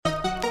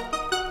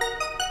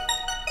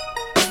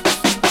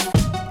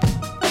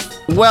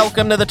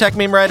Welcome to the Tech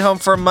Meme Ride Home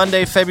for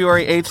Monday,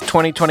 February 8th,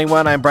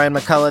 2021. I'm Brian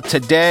McCullough.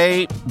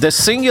 Today, the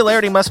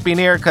singularity must be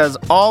near because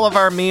all of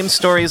our meme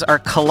stories are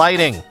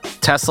colliding.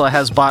 Tesla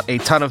has bought a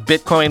ton of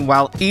Bitcoin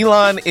while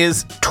Elon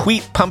is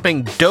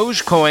tweet-pumping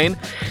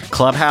Dogecoin.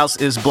 Clubhouse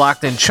is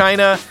blocked in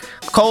China.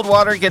 Cold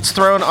water gets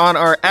thrown on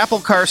our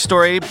Apple Car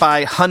story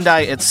by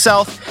Hyundai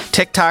itself.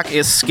 TikTok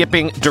is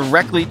skipping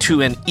directly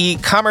to an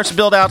e-commerce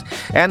build-out.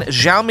 And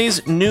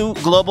Xiaomi's new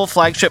global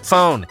flagship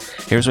phone.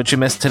 Here's what you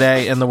missed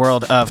today in the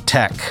world of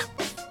tech.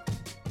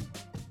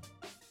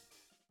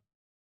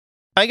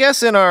 I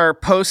guess in our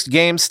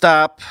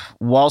post-GameStop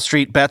Wall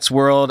Street bets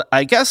world,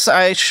 I guess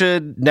I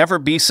should never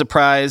be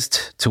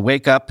surprised to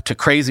wake up to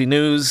crazy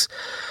news,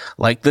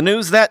 like the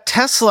news that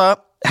Tesla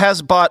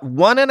has bought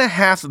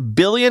 $1.5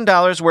 billion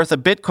worth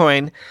of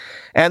Bitcoin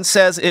and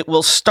says it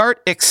will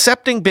start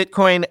accepting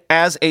Bitcoin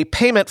as a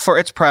payment for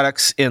its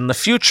products in the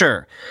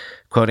future,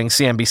 quoting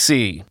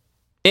CNBC.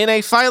 In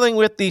a filing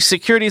with the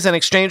Securities and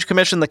Exchange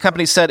Commission, the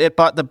company said it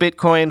bought the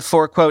Bitcoin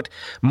for, quote,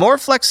 more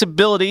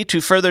flexibility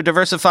to further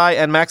diversify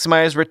and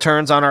maximize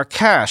returns on our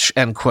cash,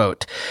 end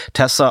quote.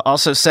 Tesla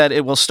also said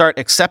it will start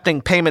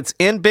accepting payments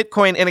in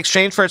Bitcoin in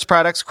exchange for its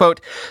products,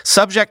 quote,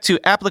 subject to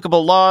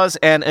applicable laws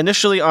and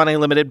initially on a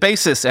limited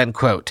basis, end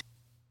quote.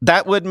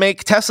 That would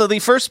make Tesla the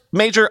first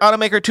major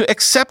automaker to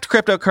accept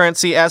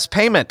cryptocurrency as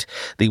payment.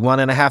 The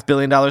 $1.5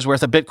 billion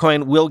worth of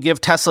Bitcoin will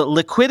give Tesla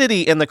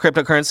liquidity in the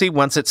cryptocurrency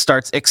once it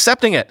starts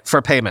accepting it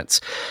for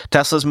payments.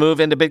 Tesla's move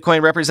into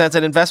Bitcoin represents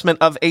an investment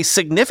of a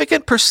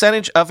significant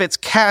percentage of its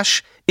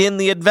cash in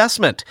the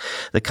investment.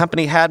 The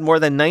company had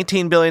more than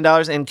 $19 billion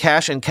in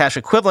cash and cash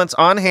equivalents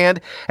on hand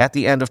at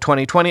the end of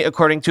 2020,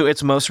 according to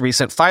its most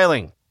recent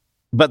filing.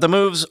 But the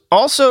moves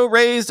also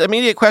raised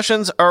immediate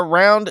questions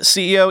around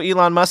CEO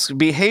Elon Musk's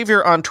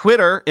behavior on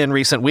Twitter in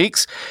recent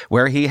weeks,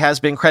 where he has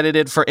been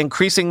credited for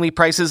increasing the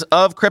prices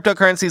of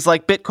cryptocurrencies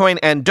like Bitcoin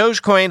and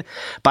Dogecoin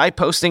by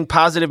posting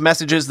positive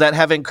messages that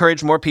have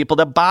encouraged more people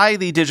to buy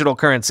the digital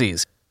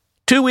currencies.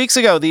 2 weeks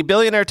ago, the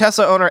billionaire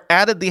Tesla owner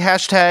added the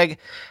hashtag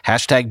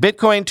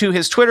Bitcoin to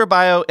his Twitter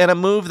bio in a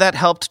move that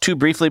helped to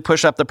briefly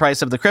push up the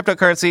price of the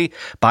cryptocurrency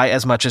by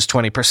as much as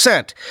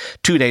 20%.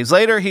 2 days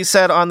later, he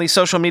said on the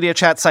social media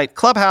chat site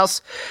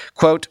Clubhouse,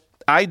 quote,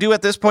 I do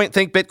at this point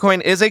think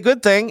Bitcoin is a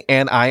good thing,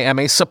 and I am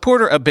a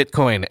supporter of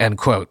Bitcoin, end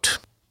quote.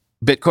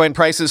 Bitcoin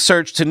prices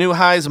surged to new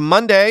highs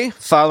Monday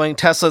following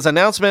Tesla's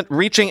announcement,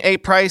 reaching a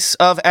price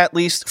of at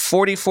least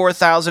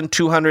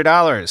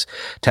 $44,200.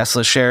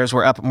 Tesla shares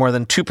were up more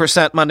than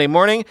 2% Monday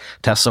morning.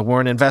 Tesla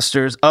warned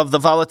investors of the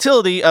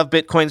volatility of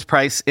Bitcoin's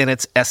price in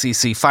its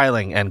SEC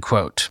filing, end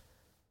quote.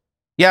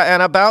 Yeah,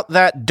 and about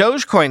that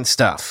Dogecoin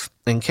stuff.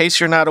 In case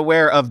you're not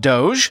aware of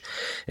Doge,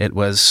 it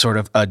was sort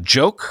of a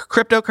joke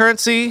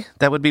cryptocurrency.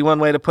 That would be one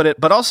way to put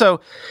it. But also,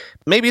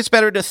 maybe it's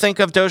better to think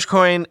of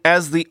Dogecoin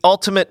as the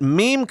ultimate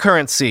meme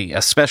currency,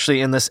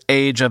 especially in this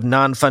age of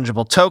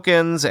non-fungible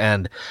tokens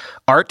and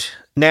art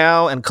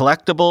now and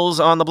collectibles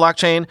on the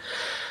blockchain.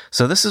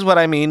 So this is what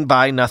I mean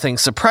by nothing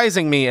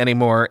surprising me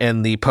anymore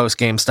in the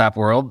post-GameStop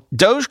world.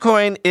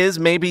 Dogecoin is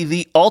maybe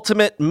the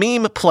ultimate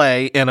meme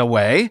play in a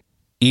way.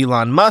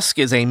 Elon Musk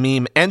is a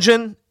meme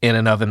engine in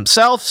and of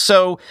himself,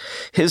 so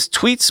his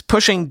tweets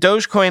pushing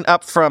Dogecoin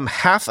up from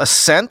half a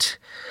cent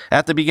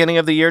at the beginning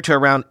of the year to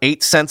around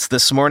 8 cents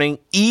this morning,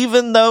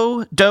 even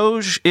though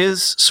Doge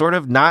is sort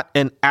of not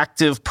an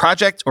active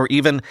project or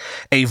even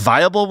a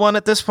viable one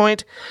at this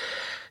point.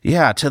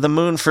 Yeah, to the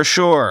moon for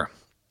sure.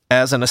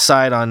 As an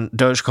aside on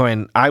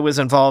Dogecoin, I was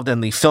involved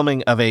in the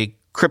filming of a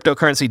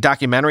cryptocurrency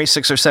documentary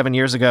 6 or 7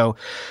 years ago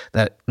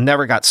that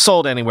never got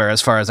sold anywhere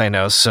as far as I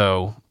know,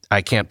 so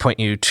I can't point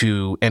you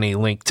to any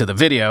link to the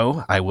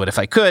video. I would if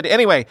I could.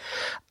 Anyway,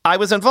 I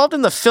was involved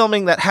in the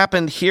filming that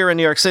happened here in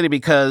New York City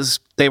because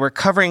they were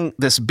covering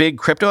this big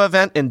crypto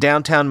event in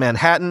downtown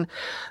Manhattan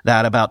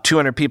that about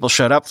 200 people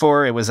showed up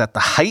for. It was at the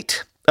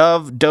height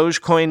of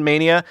Dogecoin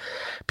mania.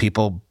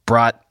 People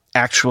brought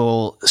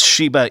actual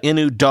Shiba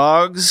Inu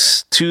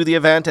dogs to the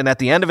event, and at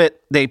the end of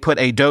it, they put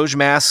a Doge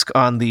mask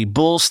on the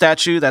bull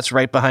statue that's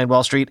right behind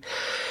Wall Street.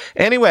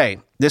 Anyway,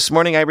 this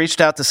morning I reached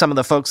out to some of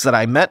the folks that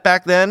I met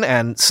back then,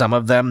 and some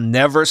of them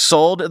never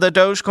sold the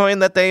Dogecoin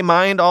that they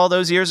mined all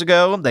those years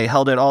ago. They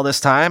held it all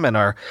this time and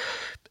are,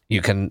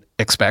 you can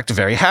expect,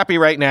 very happy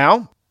right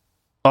now.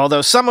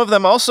 Although some of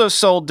them also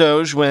sold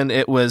Doge when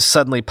it was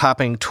suddenly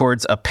popping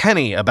towards a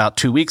penny about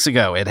 2 weeks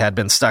ago. It had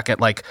been stuck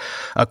at like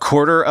a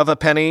quarter of a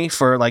penny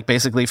for like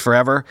basically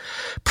forever.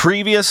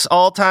 Previous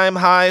all-time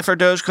high for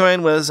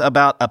Dogecoin was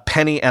about a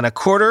penny and a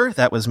quarter.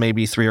 That was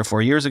maybe 3 or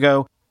 4 years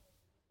ago.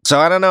 So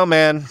I don't know,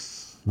 man.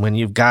 When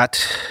you've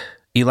got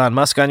Elon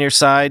Musk on your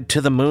side,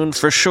 to the moon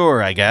for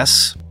sure, I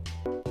guess.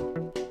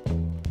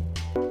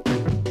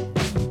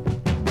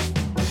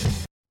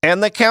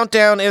 And the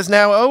countdown is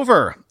now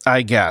over,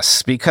 I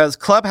guess, because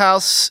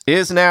Clubhouse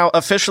is now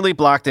officially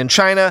blocked in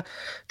China,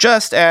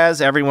 just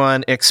as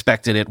everyone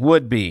expected it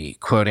would be,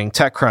 quoting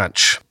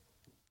TechCrunch.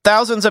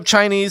 Thousands of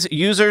Chinese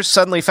users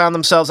suddenly found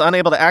themselves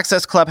unable to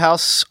access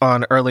Clubhouse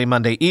on early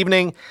Monday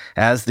evening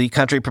as the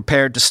country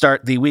prepared to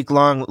start the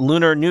week-long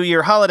Lunar New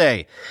Year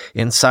holiday.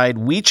 Inside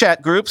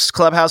WeChat groups,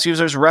 Clubhouse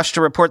users rushed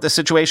to report the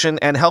situation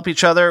and help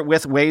each other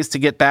with ways to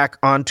get back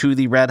onto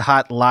the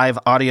red-hot live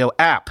audio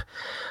app.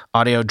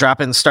 Audio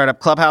drop-in startup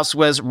Clubhouse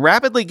was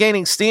rapidly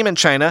gaining steam in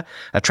China,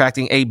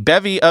 attracting a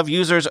bevy of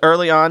users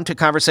early on to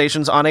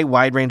conversations on a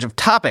wide range of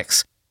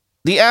topics.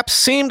 The app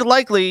seemed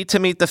likely to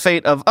meet the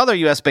fate of other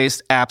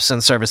US-based apps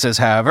and services,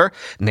 however,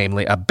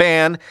 namely a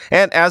ban,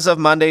 and as of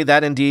Monday,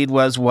 that indeed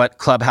was what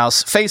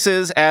Clubhouse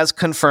faces, as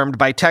confirmed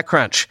by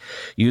TechCrunch.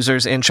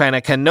 Users in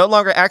China can no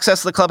longer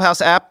access the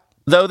Clubhouse app,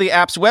 though the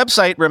app's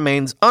website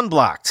remains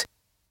unblocked.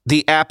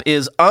 The app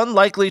is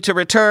unlikely to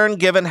return,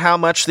 given how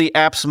much the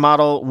app's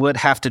model would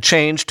have to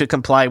change to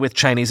comply with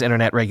Chinese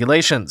internet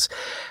regulations.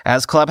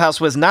 As Clubhouse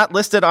was not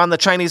listed on the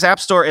Chinese App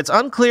Store, it's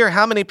unclear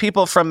how many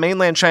people from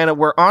mainland China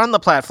were on the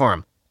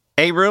platform.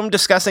 A room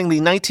discussing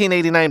the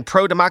 1989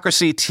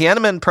 pro-democracy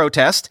Tiananmen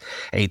protest,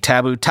 a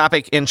taboo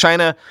topic in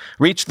China,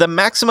 reached the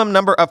maximum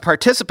number of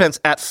participants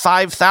at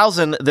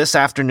 5,000 this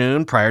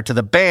afternoon prior to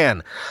the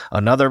ban.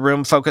 Another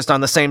room focused on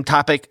the same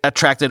topic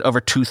attracted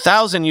over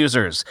 2,000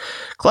 users.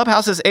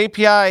 Clubhouse's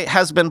API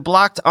has been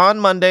blocked on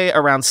Monday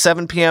around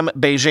 7 p.m.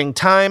 Beijing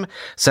time,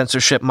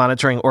 censorship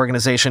monitoring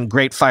organization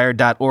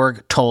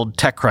GreatFire.org told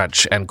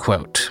TechCrunch, end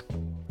quote.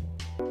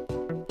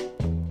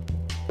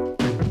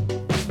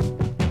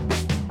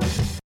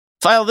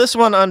 File this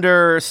one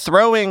under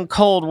throwing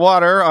cold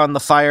water on the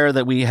fire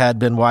that we had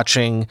been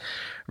watching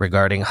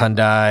regarding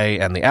Hyundai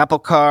and the Apple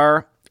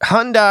car.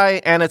 Hyundai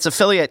and its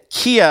affiliate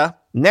Kia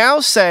now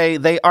say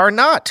they are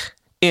not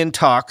in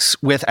talks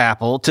with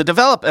Apple to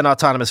develop an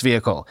autonomous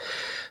vehicle,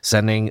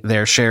 sending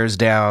their shares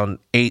down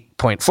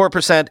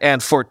 8.4%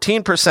 and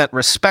 14%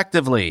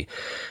 respectively,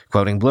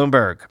 quoting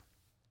Bloomberg.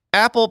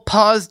 Apple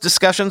paused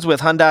discussions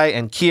with Hyundai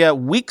and Kia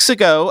weeks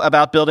ago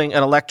about building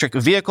an electric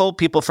vehicle.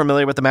 People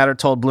familiar with the matter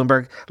told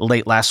Bloomberg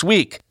late last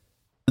week.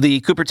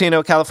 The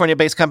Cupertino,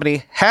 California-based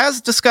company has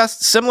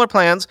discussed similar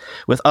plans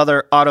with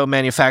other auto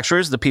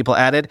manufacturers, the People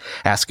added,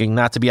 asking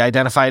not to be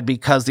identified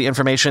because the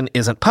information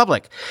isn't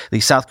public. The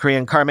South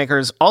Korean car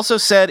makers also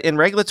said in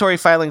regulatory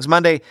filings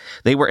Monday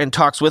they were in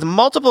talks with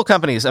multiple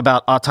companies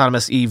about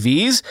autonomous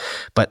EVs,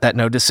 but that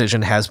no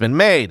decision has been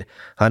made.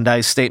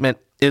 Hyundai's statement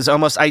is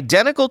almost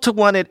identical to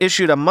one it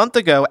issued a month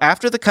ago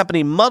after the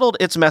company muddled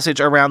its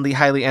message around the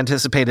highly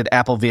anticipated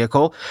Apple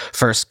vehicle,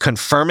 first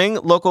confirming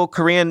local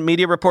Korean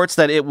media reports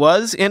that it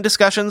was in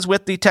discussions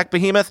with the tech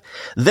behemoth,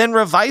 then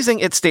revising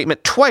its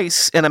statement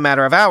twice in a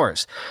matter of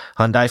hours.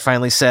 Hyundai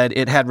finally said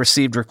it had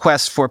received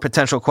requests for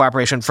potential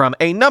cooperation from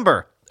a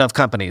number of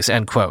companies,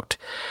 end quote.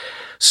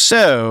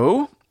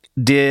 So,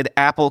 did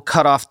Apple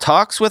cut off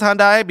talks with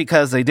Hyundai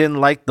because they didn't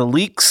like the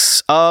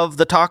leaks of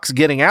the talks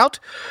getting out?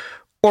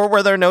 Or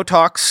were there no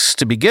talks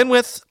to begin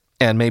with,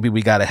 and maybe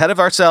we got ahead of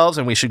ourselves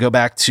and we should go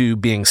back to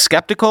being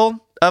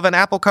skeptical of an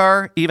Apple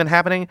car even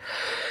happening?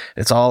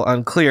 It's all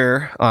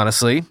unclear,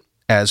 honestly,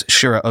 as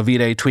Shira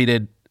Ovide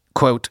tweeted,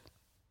 quote,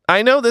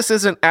 "I know this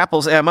isn't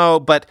Apple's MO,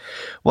 but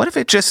what if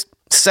it just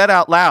said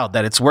out loud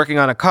that it's working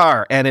on a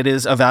car and it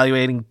is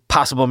evaluating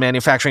possible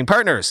manufacturing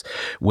partners?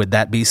 Would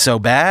that be so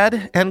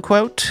bad?" End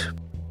quote.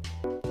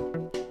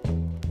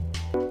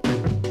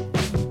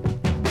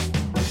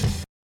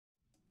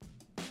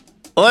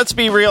 Let's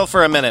be real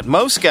for a minute.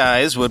 Most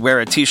guys would wear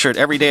a t-shirt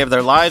every day of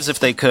their lives if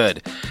they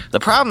could. The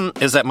problem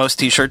is that most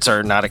t-shirts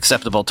are not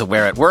acceptable to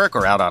wear at work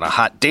or out on a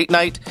hot date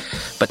night.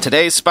 But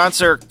today's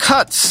sponsor,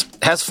 Cuts,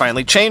 has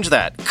finally changed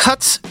that.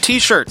 Cuts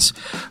t-shirts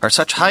are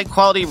such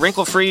high-quality,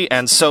 wrinkle-free,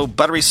 and so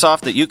buttery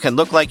soft that you can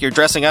look like you're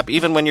dressing up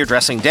even when you're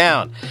dressing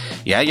down.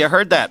 Yeah, you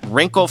heard that.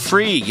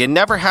 Wrinkle-free. You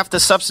never have to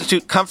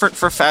substitute comfort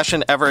for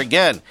fashion ever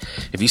again.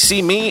 If you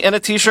see me in a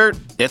t-shirt,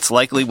 it's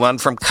likely one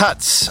from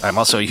Cuts. I'm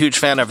also a huge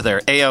fan of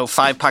their AO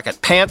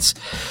 5-pocket pants.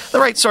 The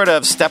right sort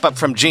of step up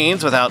from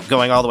jeans without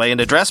going all the way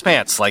into dress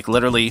pants, like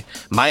literally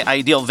my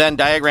ideal Venn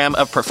diagram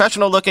of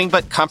professional-looking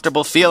but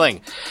comfortable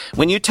feeling.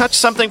 When you touch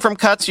something from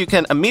Cuts, you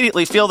can immediately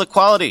feel the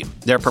quality.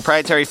 Their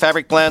proprietary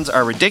fabric blends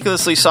are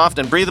ridiculously soft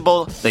and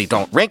breathable, they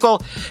don't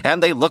wrinkle,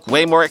 and they look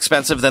way more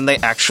expensive than they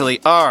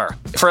actually are.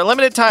 For a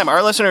limited time,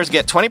 our listeners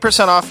get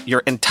 20% off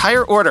your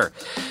entire order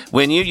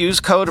when you use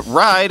code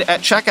RIDE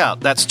at checkout.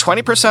 That's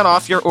 20%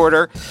 off your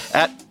order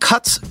at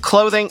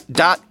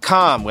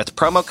cutsclothing.com with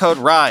promo code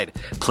RIDE.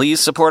 Please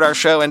support our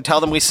show and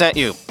tell them we sent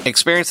you.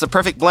 Experience the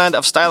perfect blend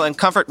of style and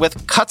comfort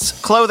with Cuts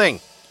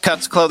Clothing.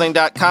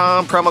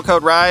 Cutsclothing.com, promo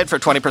code RIDE for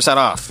 20%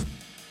 off.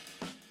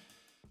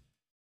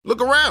 Look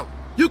around.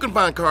 You can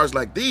find cars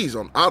like these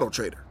on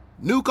AutoTrader.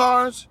 New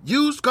cars,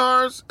 used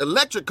cars,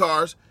 electric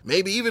cars,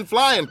 maybe even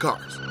flying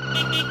cars.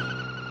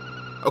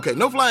 Okay,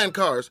 no flying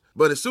cars,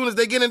 but as soon as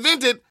they get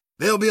invented,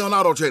 they'll be on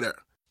AutoTrader.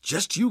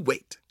 Just you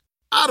wait.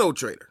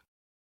 AutoTrader.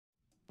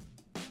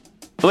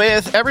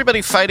 With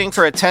everybody fighting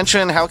for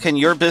attention, how can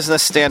your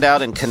business stand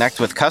out and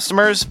connect with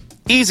customers?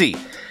 Easy.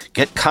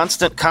 Get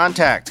Constant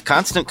Contact.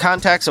 Constant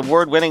Contact's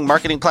award-winning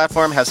marketing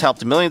platform has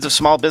helped millions of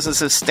small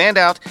businesses stand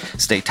out,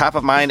 stay top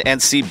of mind,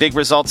 and see big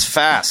results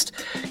fast.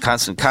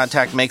 Constant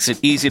Contact makes it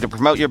easy to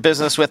promote your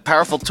business with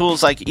powerful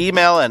tools like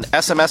email and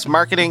SMS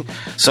marketing,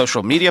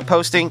 social media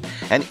posting,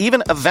 and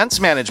even events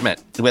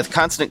management. With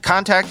Constant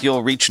Contact,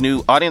 you'll reach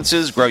new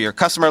audiences, grow your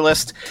customer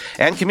list,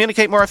 and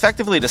communicate more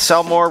effectively to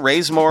sell more,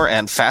 raise more,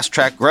 and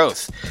fast-track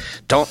growth.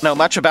 Don't know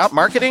much about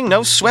marketing?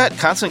 No sweat.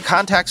 Constant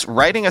Contact's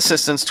writing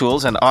assistance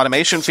tools and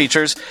automation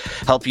features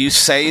help you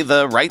say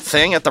the right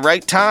thing at the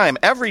right time,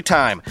 every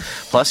time.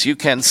 Plus, you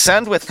can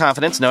send with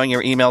confidence knowing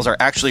your emails are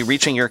actually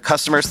reaching your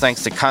customers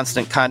thanks to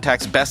Constant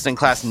Contact's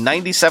best-in-class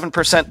 97%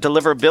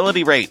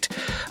 deliverability rate.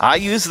 I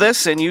use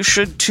this, and you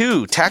should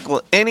too.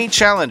 Tackle any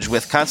challenge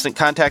with Constant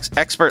Contact's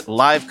expert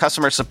live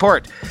customer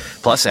support.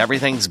 Plus,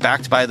 everything's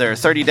backed by their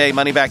 30-day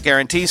money-back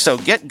guarantee, so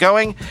get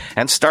going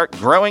and start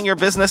growing your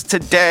business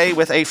today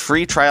with a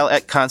free trial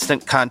at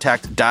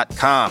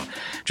ConstantContact.com.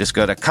 Just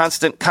go to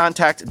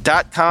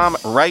ConstantContact.com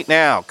right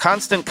now.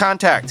 Constant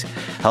Contact,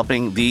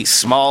 helping the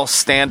small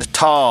stand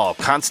tall.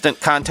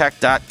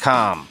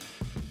 ConstantContact.com.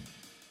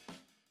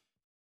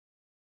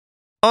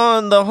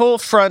 On the whole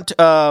front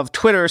of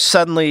Twitter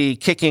suddenly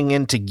kicking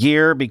into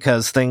gear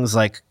because things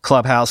like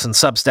Clubhouse and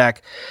Substack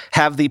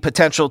have the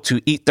potential to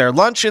eat their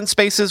lunch in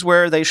spaces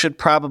where they should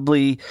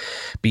probably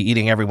be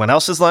eating everyone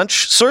else's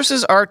lunch,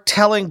 sources are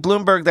telling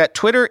Bloomberg that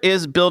Twitter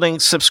is building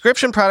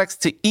subscription products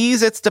to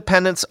ease its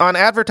dependence on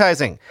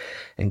advertising,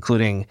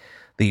 including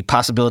the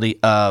possibility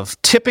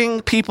of tipping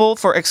people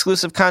for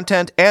exclusive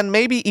content and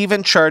maybe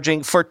even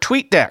charging for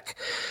TweetDeck,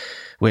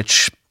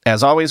 which,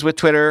 as always with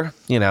Twitter,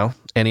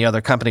 any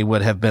other company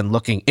would have been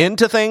looking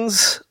into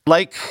things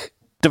like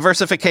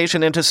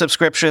diversification into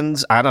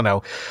subscriptions,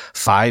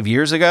 5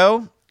 years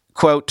ago.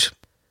 Quote,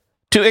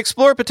 to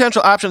explore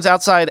potential options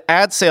outside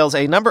ad sales,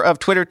 a number of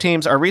Twitter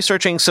teams are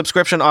researching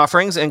subscription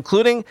offerings,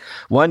 including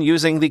one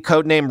using the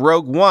codename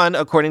Rogue One,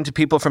 according to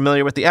people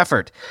familiar with the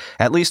effort.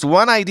 At least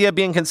one idea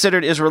being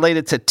considered is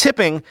related to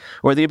tipping,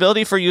 or the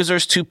ability for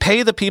users to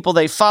pay the people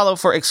they follow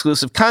for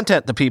exclusive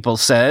content, the people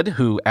said,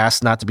 who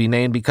asked not to be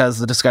named because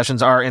the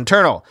discussions are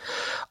internal.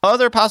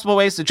 Other possible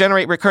ways to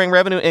generate recurring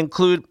revenue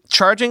include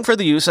charging for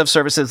the use of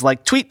services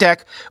like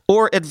TweetDeck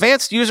or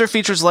advanced user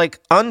features like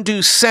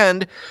undo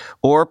send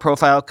or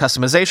profile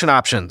customization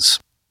options.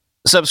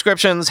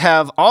 Subscriptions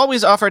have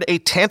always offered a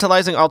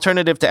tantalizing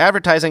alternative to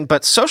advertising,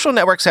 but social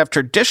networks have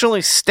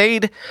traditionally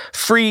stayed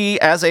free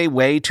as a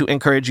way to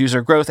encourage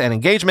user growth and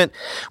engagement,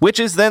 which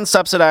is then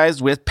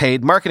subsidized with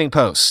paid marketing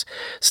posts.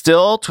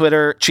 Still,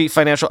 Twitter Chief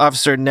Financial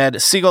Officer Ned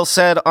Siegel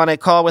said on a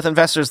call with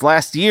investors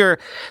last year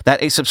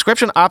that a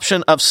subscription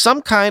option of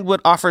some kind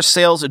would offer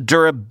sales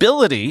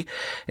durability,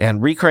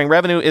 and recurring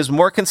revenue is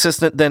more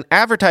consistent than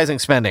advertising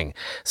spending.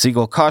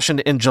 Siegel cautioned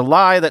in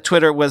July that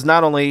Twitter was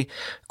not only,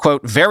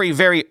 quote, very,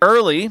 very early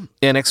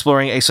in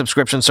exploring a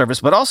subscription service,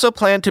 but also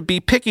plan to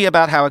be picky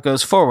about how it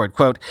goes forward.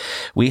 Quote,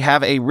 we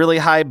have a really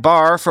high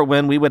bar for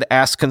when we would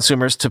ask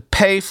consumers to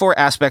pay for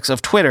aspects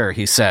of Twitter,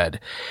 he said.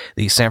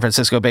 The San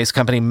Francisco-based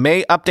company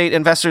may update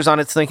investors on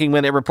its thinking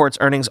when it reports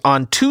earnings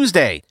on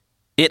Tuesday.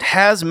 It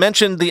has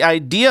mentioned the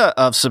idea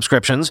of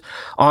subscriptions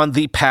on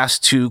the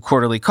past 2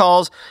 quarterly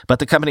calls, but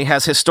the company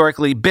has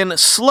historically been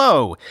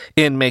slow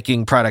in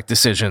making product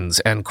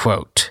decisions, end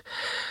quote.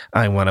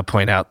 I want to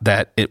point out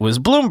that it was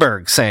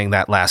Bloomberg saying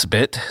that last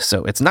bit,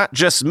 so it's not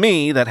just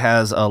me that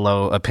has a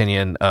low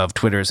opinion of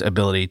Twitter's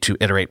ability to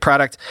iterate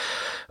product.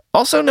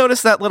 Also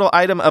notice that little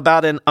item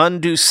about an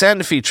undo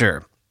send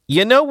feature.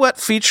 You know what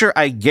feature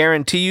I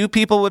guarantee you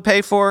people would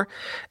pay for?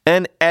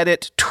 An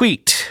edit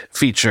tweet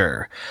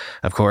feature.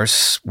 Of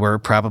course, we're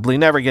probably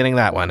never getting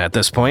that one at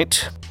this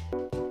point.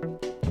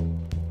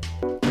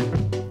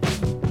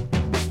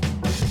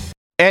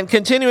 And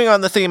continuing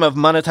on the theme of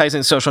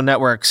monetizing social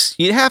networks,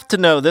 you have to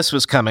know this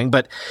was coming,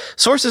 but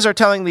sources are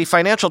telling the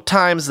Financial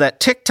Times that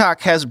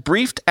TikTok has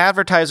briefed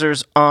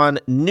advertisers on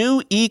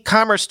new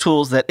e-commerce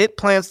tools that it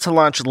plans to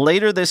launch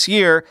later this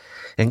year,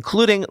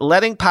 including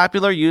letting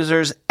popular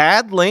users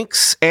add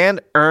links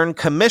and earn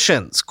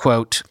commissions.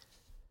 Quote,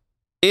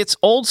 it's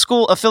old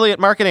school affiliate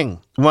marketing,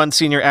 one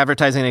senior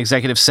advertising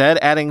executive said,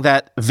 adding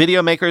that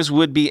video makers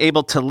would be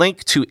able to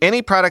link to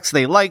any products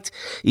they liked,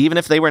 even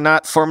if they were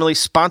not formally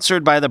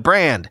sponsored by the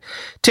brand.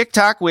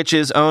 TikTok, which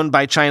is owned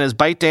by China's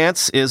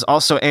ByteDance, is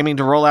also aiming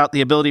to roll out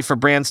the ability for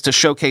brands to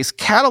showcase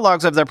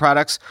catalogs of their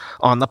products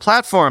on the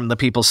platform, the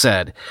people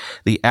said.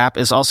 The app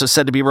is also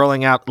said to be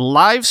rolling out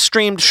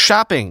live-streamed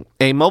shopping,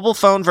 a mobile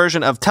phone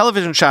version of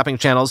television shopping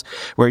channels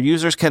where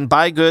users can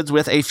buy goods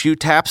with a few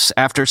taps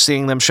after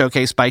seeing them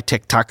showcased by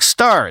TikTok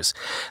stars.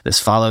 This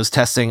follows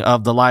testing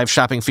of the live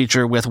shopping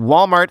feature with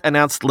Walmart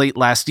announced late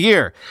last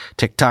year.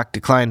 TikTok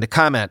declined to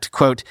comment.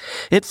 Quote,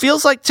 it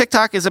feels like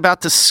TikTok is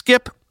about to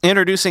skip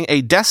introducing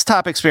a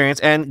desktop experience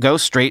and go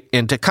straight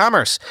into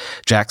commerce.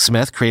 Jack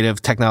Smith,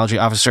 creative technology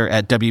officer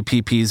at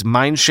WPP's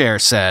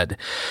Mindshare, said.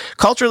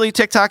 Culturally,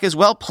 TikTok is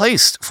well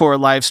placed for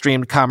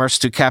live-streamed commerce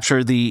to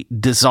capture the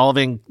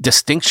dissolving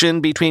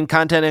distinction between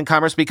content and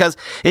commerce because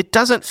it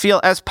doesn't feel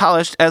as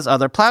polished as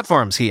other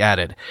platforms, he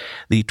added.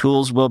 The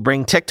tools will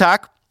bring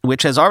TikTok,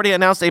 which has already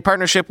announced a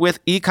partnership with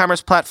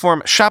e-commerce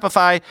platform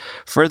Shopify,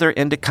 further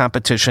into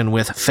competition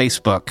with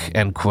Facebook,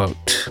 end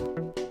quote.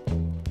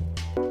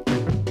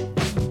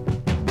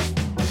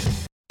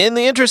 In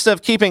the interest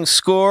of keeping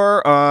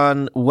score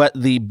on what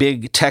the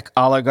big tech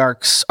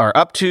oligarchs are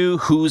up to,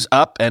 who's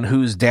up and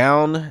who's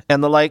down,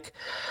 and the like,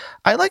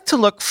 I like to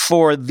look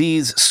for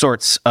these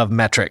sorts of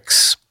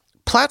metrics.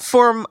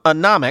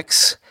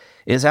 Platformonomics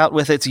is out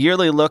with its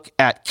yearly look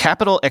at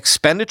capital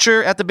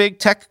expenditure at the big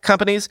tech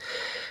companies,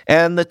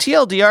 and the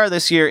TLDR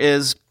this year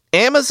is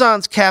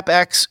Amazon's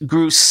CapEx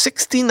grew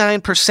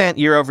 69%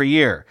 year over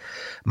year.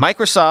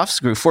 Microsoft's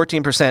grew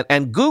 14%,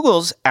 and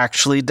Google's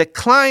actually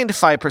declined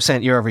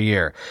 5% year over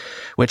year,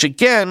 which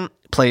again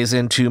plays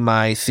into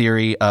my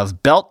theory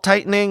of belt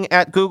tightening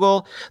at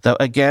Google, though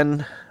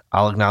again,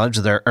 I'll acknowledge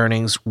their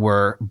earnings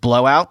were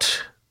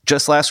blowout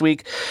just last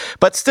week.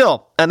 But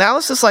still,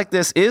 analysis like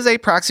this is a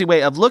proxy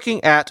way of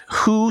looking at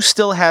who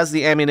still has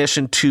the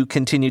ammunition to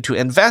continue to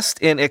invest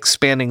in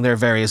expanding their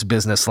various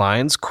business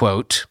lines.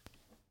 Quote,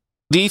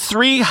 the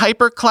three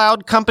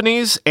hypercloud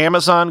companies,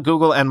 Amazon,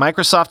 Google, and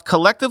Microsoft,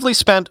 collectively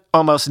spent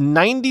almost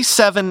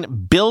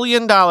 $97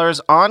 billion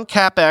on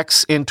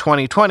CapEx in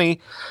 2020,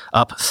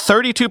 up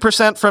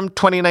 32% from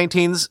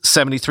 2019's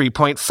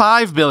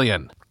 $73.5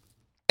 billion.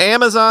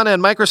 Amazon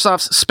and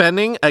Microsoft's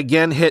spending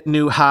again hit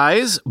new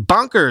highs,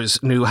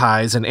 bonkers new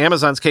highs in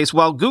Amazon's case,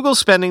 while Google's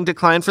spending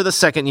declined for the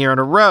second year in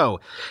a row.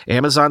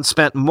 Amazon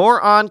spent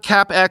more on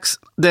CapEx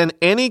than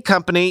any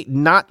company,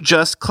 not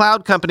just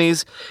cloud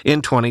companies,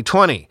 in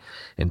 2020.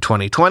 In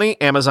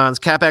 2020, Amazon's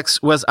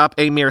CapEx was up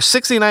a mere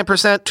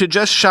 69% to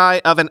just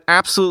shy of an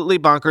absolutely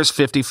bonkers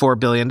 $54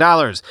 billion.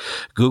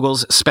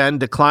 Google's spend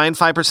declined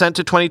 5%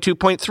 to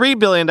 $22.3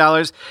 billion,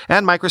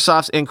 and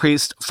Microsoft's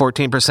increased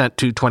 14%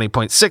 to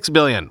 $20.6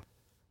 billion.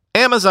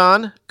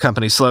 Amazon,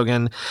 company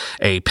slogan,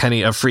 a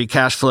penny of free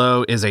cash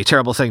flow is a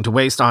terrible thing to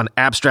waste on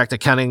abstract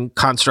accounting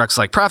constructs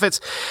like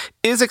profits,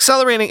 is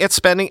accelerating its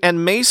spending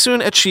and may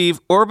soon achieve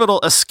orbital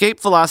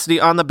escape velocity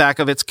on the back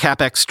of its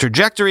CapEx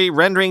trajectory,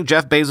 rendering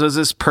Jeff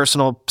Bezos'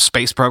 personal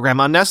space program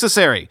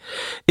unnecessary.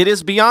 It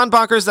is beyond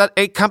bonkers that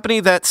a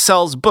company that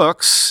sells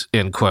books,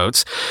 in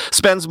quotes,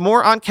 spends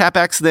more on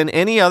CapEx than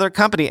any other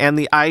company, and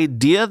the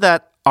idea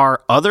that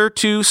our other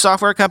two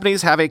software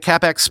companies have a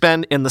CapEx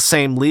spend in the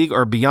same league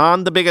or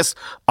beyond the biggest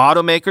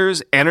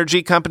automakers,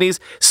 energy companies,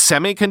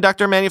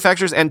 semiconductor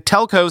manufacturers, and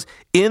telcos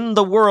in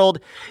the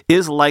world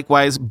is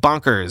likewise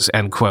bonkers,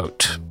 end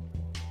quote.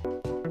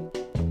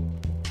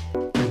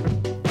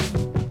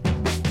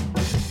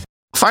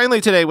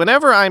 Finally today,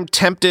 whenever I'm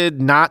tempted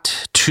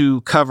not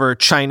to cover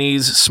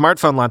Chinese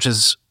smartphone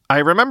launches, I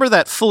remember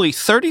that fully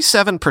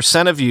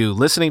 37% of you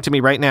listening to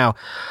me right now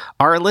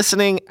are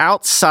listening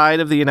outside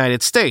of the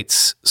United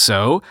States.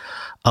 So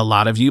a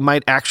lot of you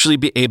might actually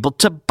be able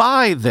to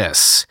buy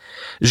this.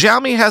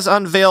 Xiaomi has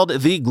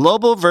unveiled the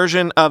global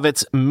version of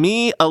its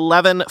Mi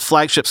 11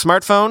 flagship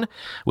smartphone,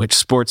 which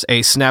sports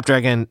a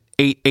Snapdragon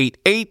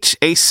 888,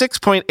 a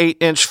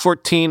 6.8-inch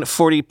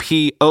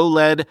 1440p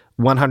OLED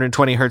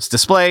 120Hz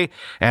display,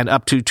 and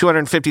up to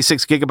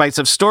 256 gigabytes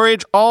of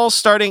storage, all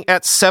starting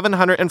at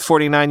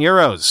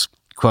 €749,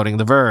 quoting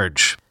The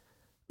Verge.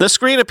 The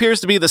screen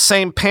appears to be the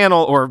same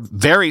panel or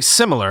very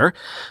similar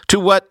to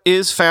what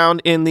is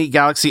found in the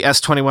Galaxy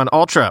S21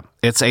 Ultra.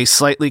 It's a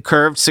slightly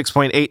curved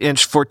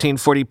 6.8-inch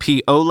 1440p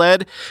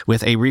OLED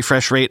with a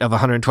refresh rate of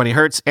 120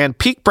 Hz and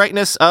peak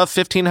brightness of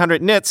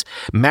 1500 nits,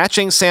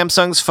 matching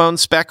Samsung's phone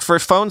spec for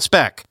phone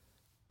spec.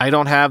 I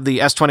don't have the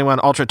S21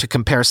 Ultra to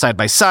compare side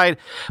by side,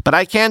 but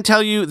I can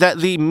tell you that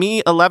the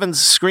Mi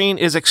 11's screen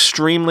is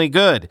extremely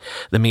good.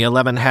 The Mi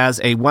 11 has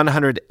a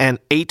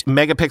 108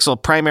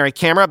 megapixel primary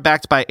camera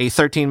backed by a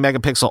 13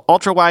 megapixel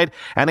ultra wide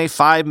and a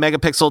 5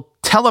 megapixel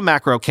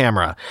telemacro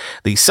camera.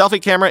 The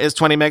selfie camera is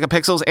 20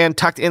 megapixels and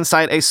tucked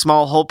inside a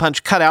small hole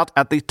punch cutout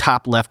at the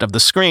top left of the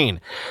screen.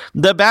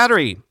 The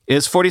battery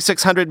is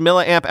 4,600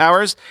 milliamp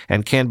hours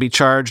and can be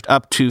charged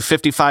up to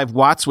 55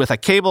 watts with a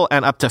cable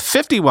and up to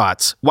 50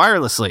 watts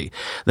wirelessly.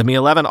 The Mi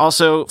 11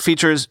 also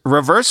features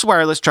reverse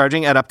wireless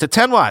charging at up to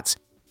 10 watts.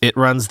 It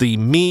runs the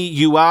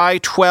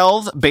MIUI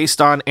 12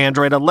 based on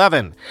Android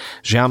 11.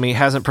 Xiaomi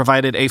hasn't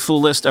provided a full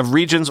list of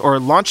regions or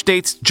launch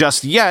dates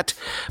just yet,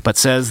 but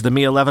says the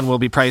Mi 11 will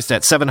be priced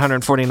at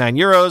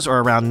 €749 or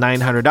around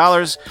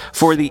 $900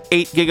 for the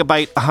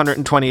 8GB,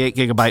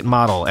 128GB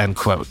model, end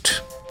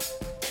quote.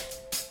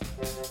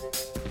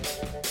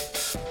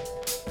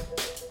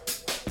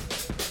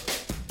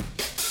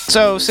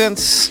 So,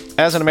 since,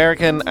 as an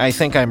American, I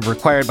think I'm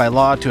required by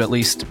law to at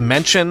least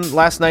mention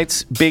last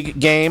night's big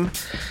game,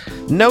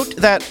 note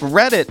that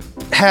Reddit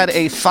had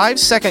a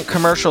 5-second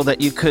commercial that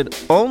you could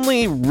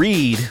only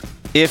read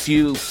if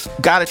you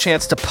got a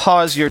chance to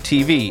pause your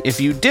TV. If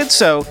you did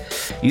so,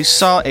 you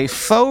saw a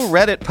faux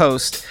Reddit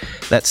post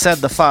that said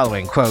the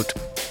following, quote,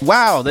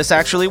 "Wow, this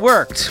actually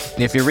worked.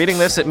 If you're reading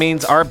this, it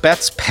means our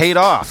bets paid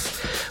off.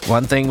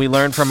 One thing we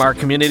learned from our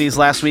communities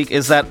last week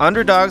is that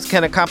underdogs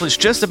can accomplish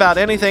just about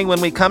anything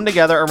when we come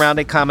together around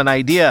a common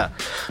idea.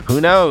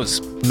 Who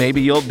knows?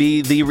 Maybe you'll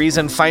be the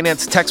reason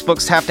finance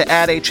textbooks have to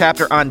add a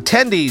chapter on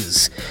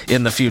tendies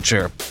in the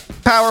future.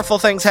 Powerful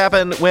things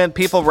happen when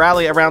people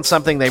rally around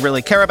something they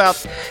really care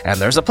about, and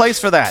there's a place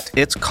for that.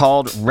 It's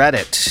called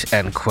Reddit,"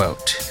 end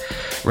quote.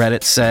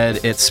 Reddit said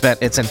it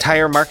spent its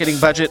entire marketing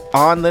budget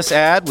on this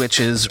ad, which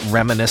is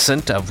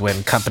reminiscent of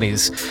when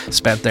companies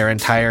spent their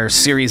entire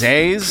Series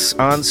A's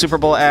on Super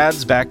Bowl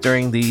ads back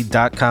during the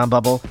dot-com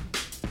bubble.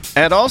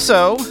 And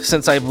also,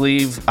 since I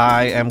believe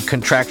I am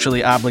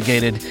contractually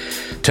obligated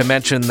to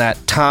mention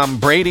that Tom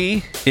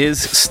Brady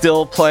is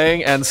still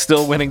playing and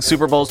still winning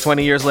Super Bowls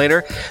 20 years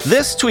later,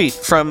 this tweet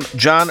from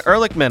John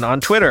Ehrlichman on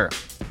Twitter.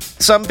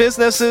 Some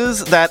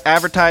businesses that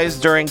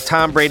advertised during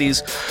Tom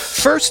Brady's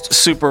first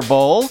Super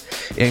Bowl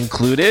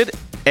included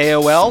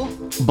AOL,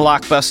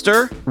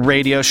 Blockbuster,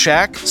 Radio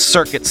Shack,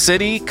 Circuit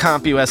City,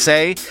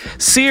 CompUSA,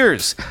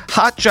 Sears,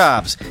 Hot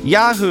Jobs,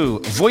 Yahoo,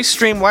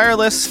 VoiceStream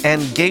Wireless,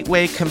 and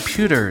Gateway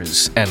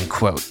Computers, end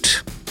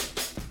quote.